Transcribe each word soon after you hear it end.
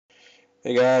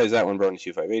Hey guys, that one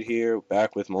Brony258 here,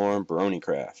 back with more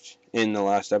Bronycraft. In the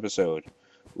last episode,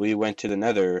 we went to the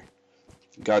nether,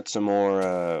 got some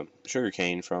more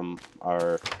sugarcane from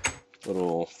our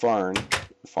little farm,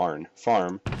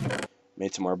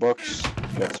 made some more books,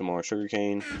 got some more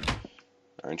sugarcane.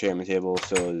 Our enchantment table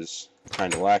still is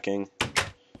kind of lacking.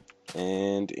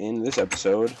 And in this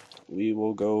episode, we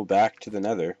will go back to the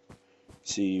nether,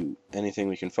 see anything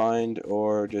we can find,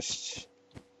 or just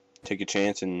take a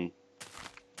chance and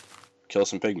kill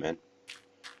some pigmen.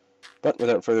 But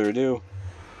without further ado,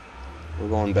 we're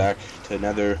going back to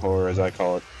nether, or as I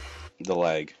call it, the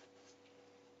lag.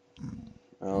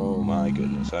 Oh my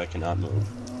goodness, I cannot move.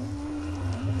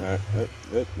 There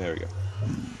we go.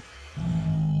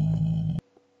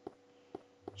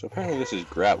 So apparently this is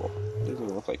gravel. It doesn't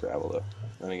even look like gravel though.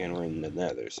 Then again, we're in the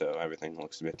nether, so everything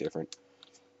looks a bit different.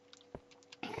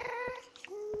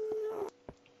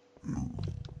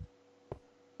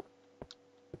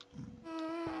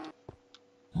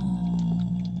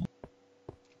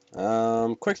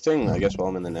 Quick thing, I guess, while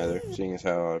I'm in the nether, seeing as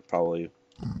how I probably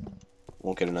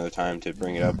won't get another time to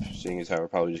bring it up, seeing as how we're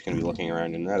probably just going to be looking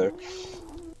around in the nether.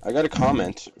 I got a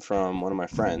comment from one of my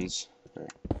friends.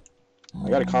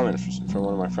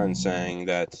 Saying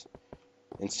that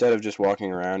instead of just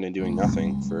walking around and doing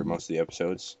nothing for most of the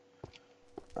episodes,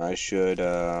 I should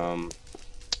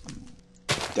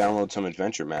download some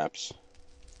adventure maps.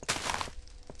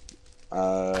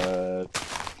 That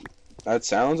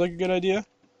sounds like a good idea.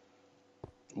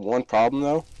 One problem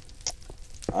though,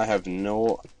 I have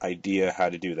no idea how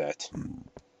to do that.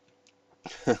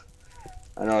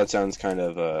 I know that sounds kind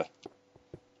of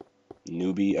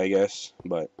newbie, I guess,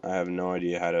 but I have no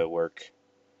idea how to work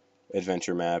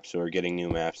adventure maps or getting new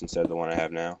maps instead of the one I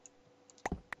have now.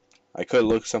 I could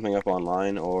look something up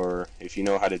online, or if you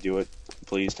know how to do it,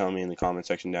 please tell me in the comment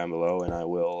section down below, and I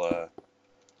will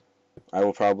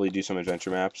probably do some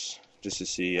adventure maps just to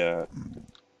see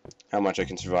how much I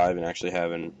can survive and actually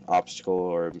have an obstacle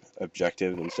or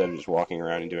objective instead of just walking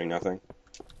around and doing nothing.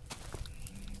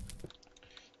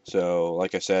 So,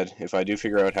 like I said, if I do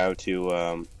figure out how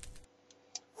to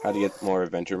get more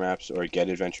adventure maps, or get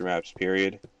adventure maps,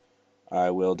 period,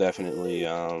 I will definitely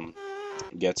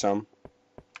get some.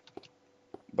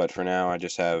 But for now, I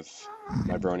just have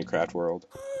my Bronycraft world,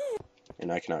 and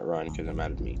I cannot run because I'm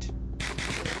out of meat.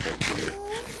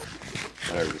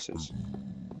 Whatever this is.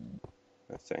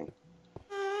 That thing.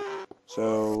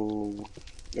 So,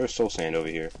 there's soul sand over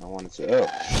here. I wanted to... Oh,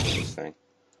 this thing.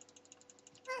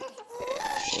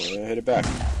 Hit it back.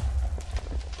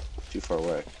 Too far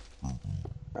away.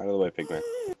 Out of the way, pigman.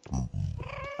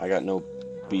 I got no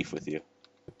beef with you.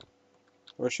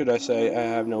 Or should I say, I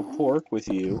have no pork with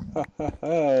you. Ha ha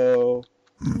ho!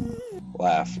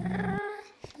 Laugh.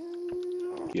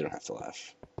 You don't have to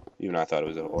laugh. Even I thought it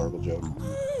was a horrible joke.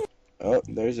 Oh,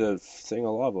 there's a thing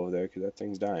of lava over there, because that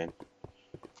thing's dying.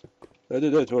 That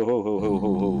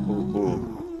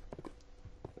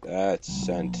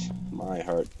sent my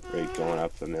heart rate going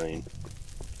up a million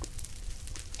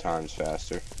times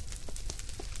faster.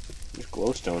 There's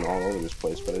glowstone all over this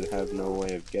place, but I have no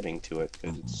way of getting to it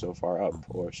because it's so far up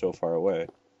or so far away.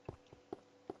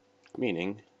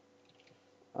 Meaning,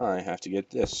 I have to get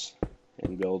this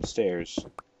and build stairs.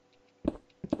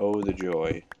 Oh, the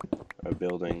joy of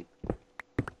building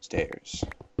stairs.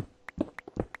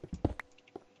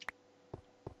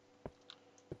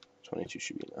 22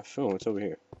 should be enough. Oh, what's over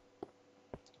here?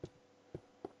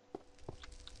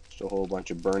 Just a whole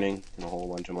bunch of burning and a whole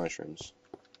bunch of mushrooms.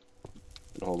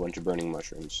 And a whole bunch of burning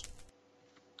mushrooms.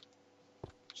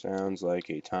 Sounds like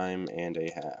a time and a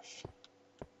half.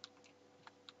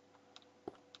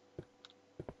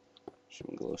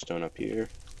 Some glowstone up here.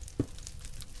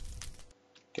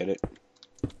 Get it?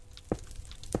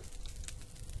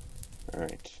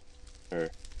 Alright. There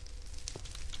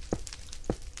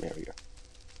we go.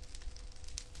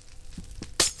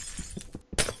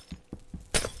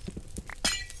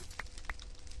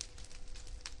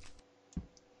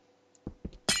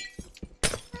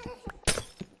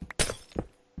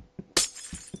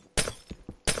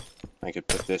 I could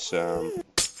put this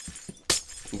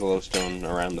glowstone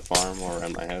around the farm or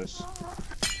around my house.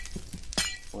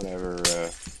 Whatever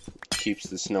keeps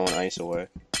the snow and ice away.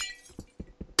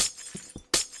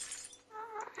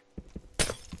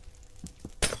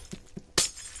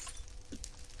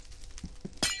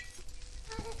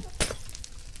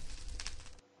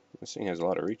 This thing has a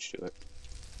lot of reach to it.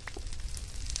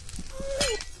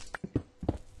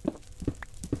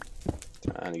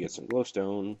 Time to get some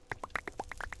glowstone.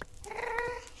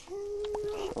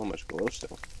 So much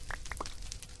glowstone.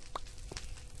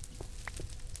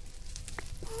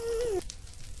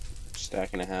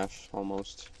 stack and a half,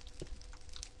 almost.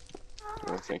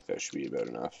 I think that should be about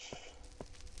enough.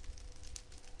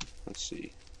 Let's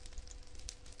see.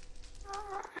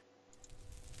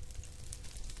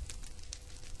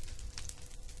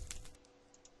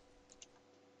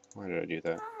 Why did I do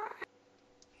that?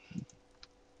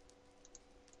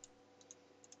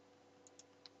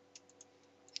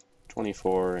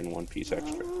 $24 and 1 piece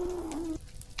extra.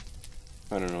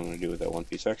 I don't know what I'm going to do with that 1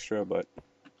 piece extra, but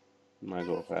might as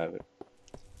well have it.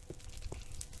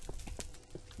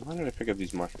 Why did I pick up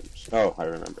these mushrooms? Oh, I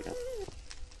remember now.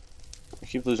 I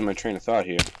keep losing my train of thought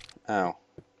here. Ow.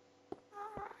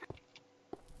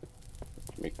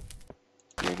 Make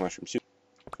mushroom soup.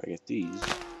 If I get these,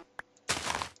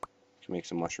 I can make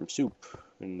some mushroom soup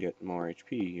and get more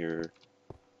HP, or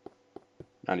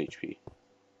not HP.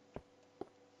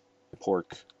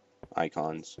 Pork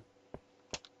icons.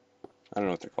 I don't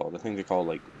know what they're called. I think they're called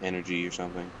like energy or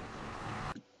something.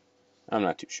 I'm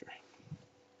not too sure.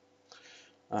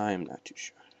 I'm not too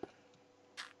sure.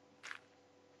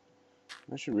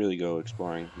 I should really go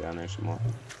exploring down there some more.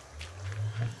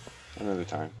 Another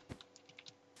time.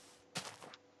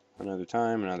 Another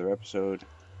time, another episode.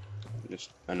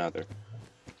 Just another.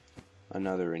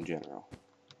 Another in general.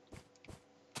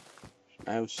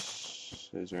 House.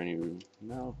 Is there any room?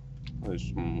 No. Oh, there's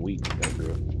some wheat that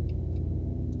grew.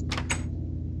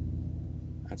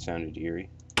 That sounded eerie.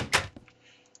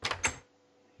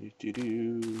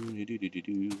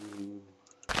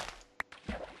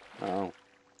 Oh.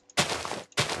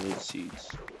 I need seeds.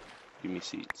 Give me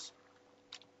seeds.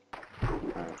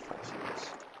 Alright, 5 seeds.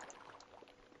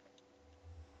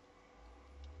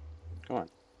 Come on.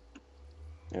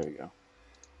 There we go.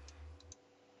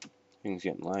 Things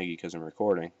getting laggy because I'm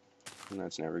recording, and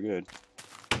that's never good.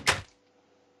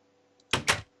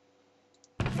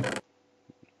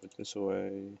 Put this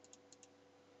away.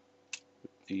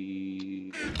 Put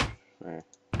the... Alright,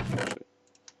 actually.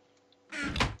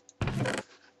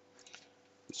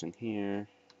 This in here.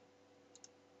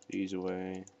 These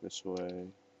away. This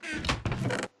away.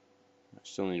 I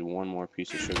still need 1 more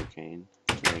piece of sugarcane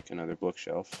to make another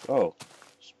bookshelf. Oh,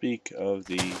 speak of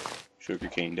the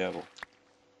sugarcane devil.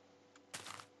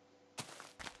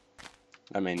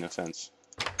 That made no sense.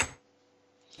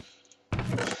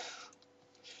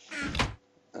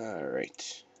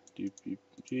 Alright.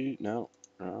 No,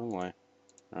 wrong way.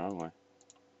 Wrong way.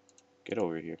 Get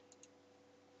over here.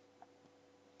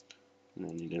 And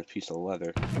I need a piece of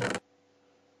leather.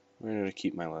 Where did I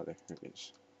keep my leather? There it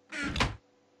is.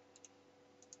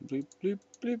 Bloop, bloop,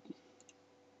 bloop.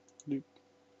 Bloop.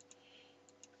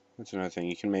 That's another thing.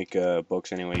 You can make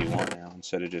books any way you want now.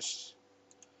 Instead of just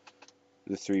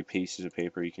the 3 pieces of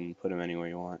paper, you can put them anywhere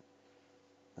you want.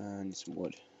 I need some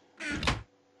wood.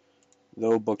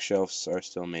 Though bookshelves are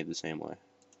still made the same way.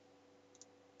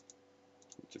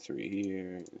 The 3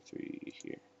 here, the 3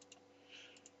 here.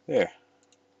 There.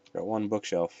 Got 1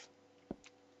 bookshelf.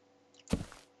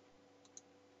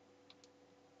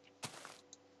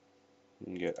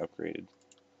 And get upgraded.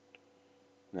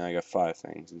 Now I got 5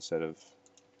 things instead of...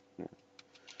 Yeah.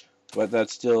 But that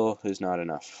still is not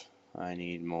enough. I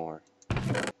need more.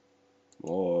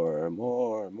 More,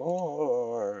 more,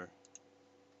 more.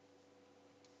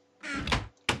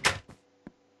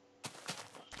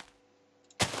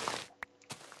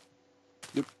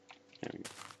 Yep. There we go.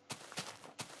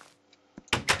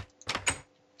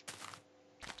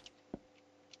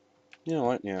 You know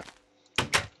what? Yeah.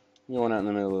 I'm going out in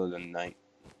the middle of the night,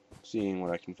 seeing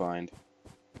what I can find.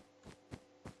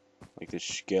 Like this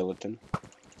skeleton.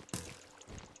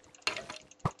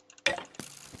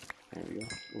 There we go.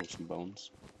 Oh, some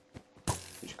bones.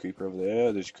 There's a creeper over there.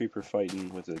 Oh, there's a creeper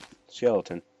fighting with a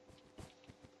skeleton.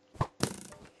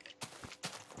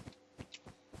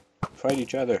 Fight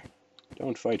each other.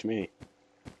 Don't fight me.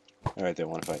 Alright, they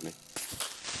want to fight me.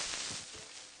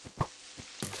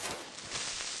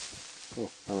 Oh,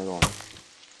 how am I going?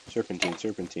 Serpentine,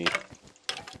 serpentine.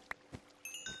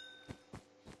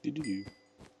 Do-do-do.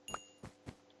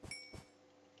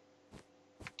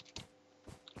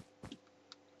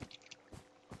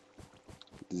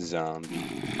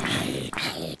 Zombie.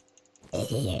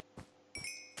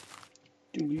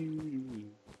 Do-do-do.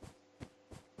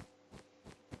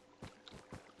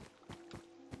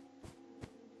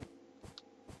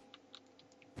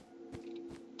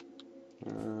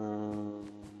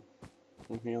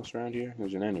 Anything else around here?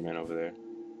 There's an Enderman over there.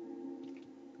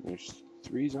 There's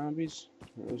 3 zombies?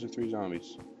 Those are 3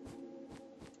 zombies.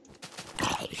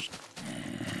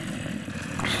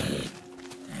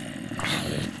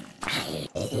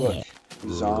 Look,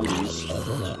 zombies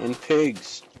and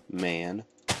pigs, man.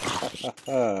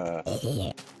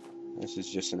 This is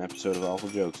just an episode of Awful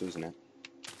Jokes, isn't it?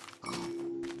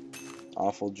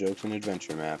 Awful Jokes and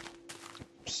Adventure Map.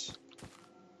 Psst.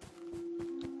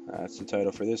 That's the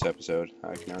title for this episode.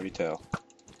 I can already tell.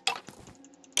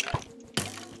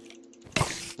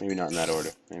 Maybe not in that order.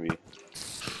 Maybe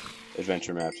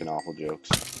Adventure Maps and Awful Jokes.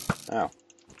 Ow.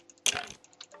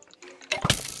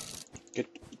 Get.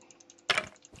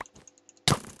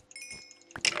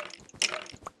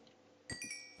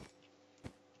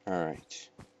 Alright.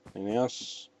 Anything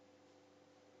else?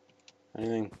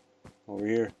 Anything over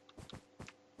here?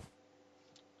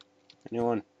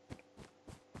 Anyone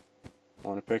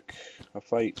want to pick a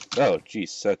fight? Oh,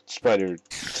 jeez, that spider.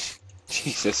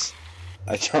 Jesus.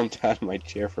 I jumped out of my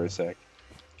chair for a sec.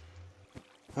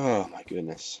 Oh, my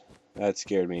goodness. That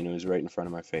scared me, and it was right in front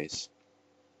of my face.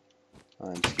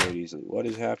 I'm scared easily. What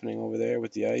is happening over there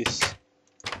with the ice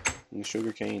and the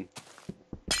sugar cane?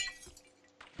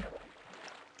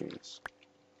 Goodness.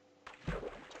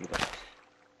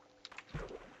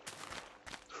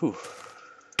 Whew.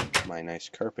 My nice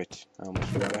carpet. I almost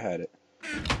forgot I had it.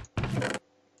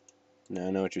 Now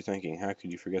I know what you're thinking. How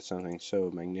could you forget something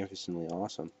so magnificently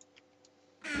awesome?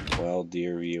 Well,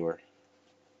 dear viewer,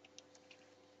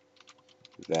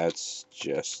 that's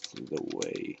just the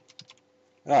way.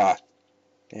 Ah!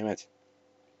 Damn it.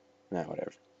 Nah,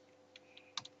 whatever.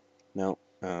 No.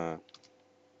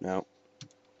 No.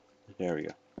 There we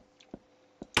go.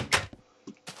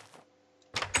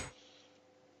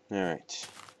 Alright.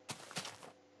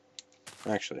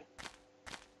 Actually.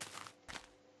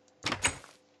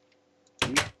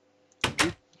 I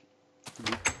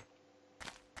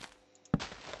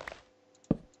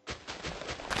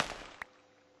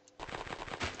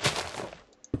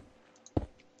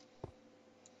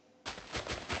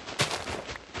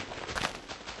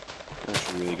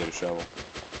should really get a shovel.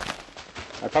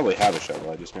 I probably have a shovel,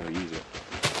 I just never use it.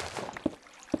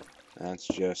 That's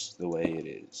just the way it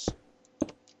is.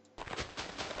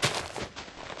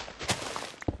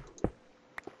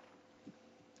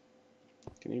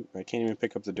 I can't even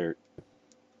pick up the dirt.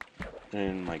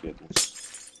 And my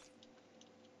goodness.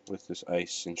 With this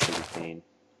ice and sugar cane.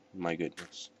 My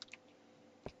goodness.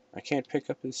 I can't pick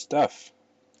up his stuff.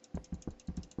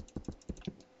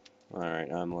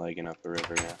 Alright, I'm lagging up the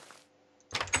river now.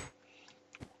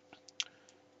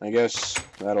 I guess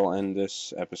that'll end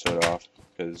this episode off,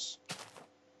 because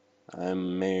I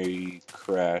may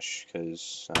crash,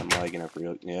 because I'm lagging up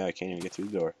real... Yeah, I can't even get through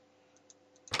the door.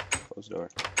 Close the door.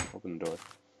 Open the door.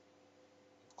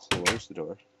 Close the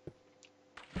door.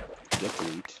 Get the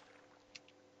wheat.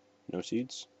 No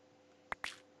seeds?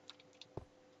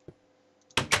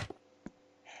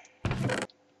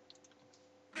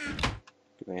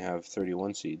 They have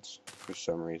 31 seeds for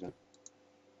some reason.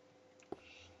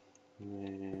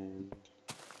 And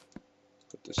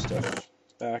put this stuff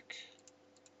back.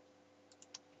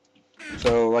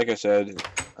 So, like I said,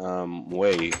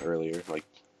 way earlier, like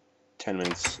 10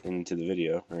 minutes into the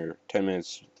video, or 10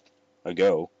 minutes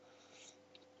ago,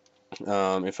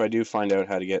 if I do find out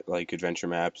how to get, like, adventure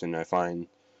maps, and I find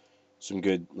some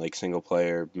good, like, single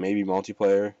player, maybe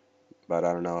multiplayer, but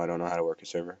I don't know how to work a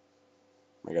server.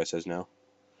 My guy says no.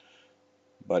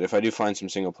 But if I do find some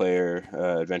single player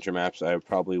adventure maps, I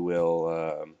probably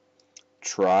will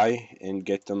try and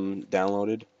get them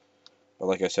downloaded. But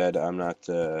like I said, I'm not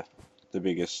the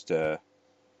biggest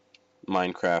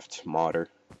Minecraft modder.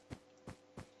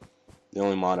 The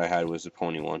only mod I had was the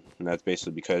pony one, and that's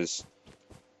basically because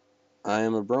I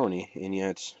am a brony, and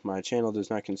yet my channel does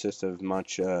not consist of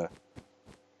much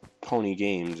pony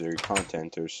games or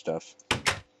content or stuff.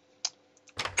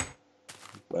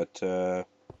 But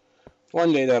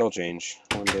one day that'll change.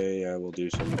 One day I will do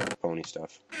some pony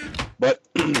stuff. But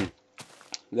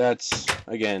that's,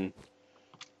 again,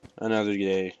 another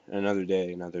day, another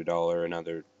dollar,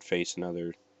 another face,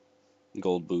 another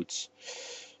gold boots.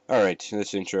 Alright,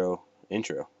 this this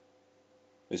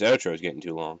outro is getting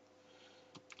too long.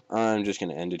 I'm just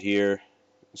going to end it here.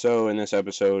 So, in this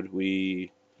episode,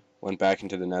 we went back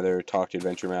into the nether, talked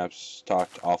adventure maps,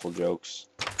 talked awful jokes,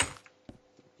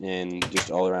 and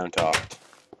just all around talked.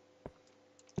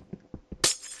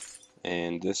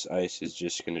 And this ice is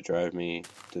just going to drive me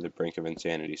to the brink of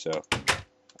insanity, so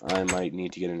I might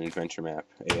need to get an adventure map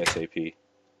ASAP.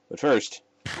 But first,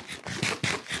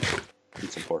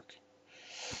 eat some pork.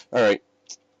 Alright,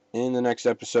 in the next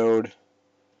episode,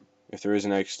 if there is a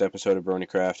next episode of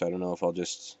Bronycraft, I don't know if I'll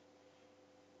just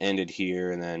end it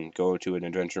here and then go to an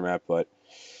adventure map, but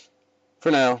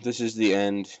for now, this is the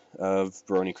end of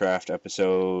Bronycraft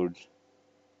episode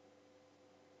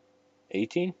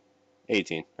 18?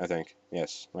 18, I think.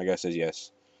 Yes, my guess is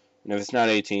yes. And if it's not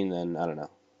 18, then I don't know.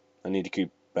 I need to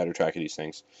keep better track of these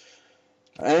things.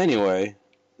 Anyway,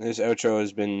 this outro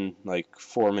has been like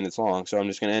 4 minutes long, so I'm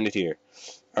just going to end it here.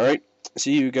 Alright,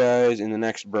 see you guys in the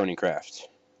next Bronycraft.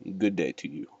 Good day to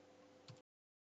you.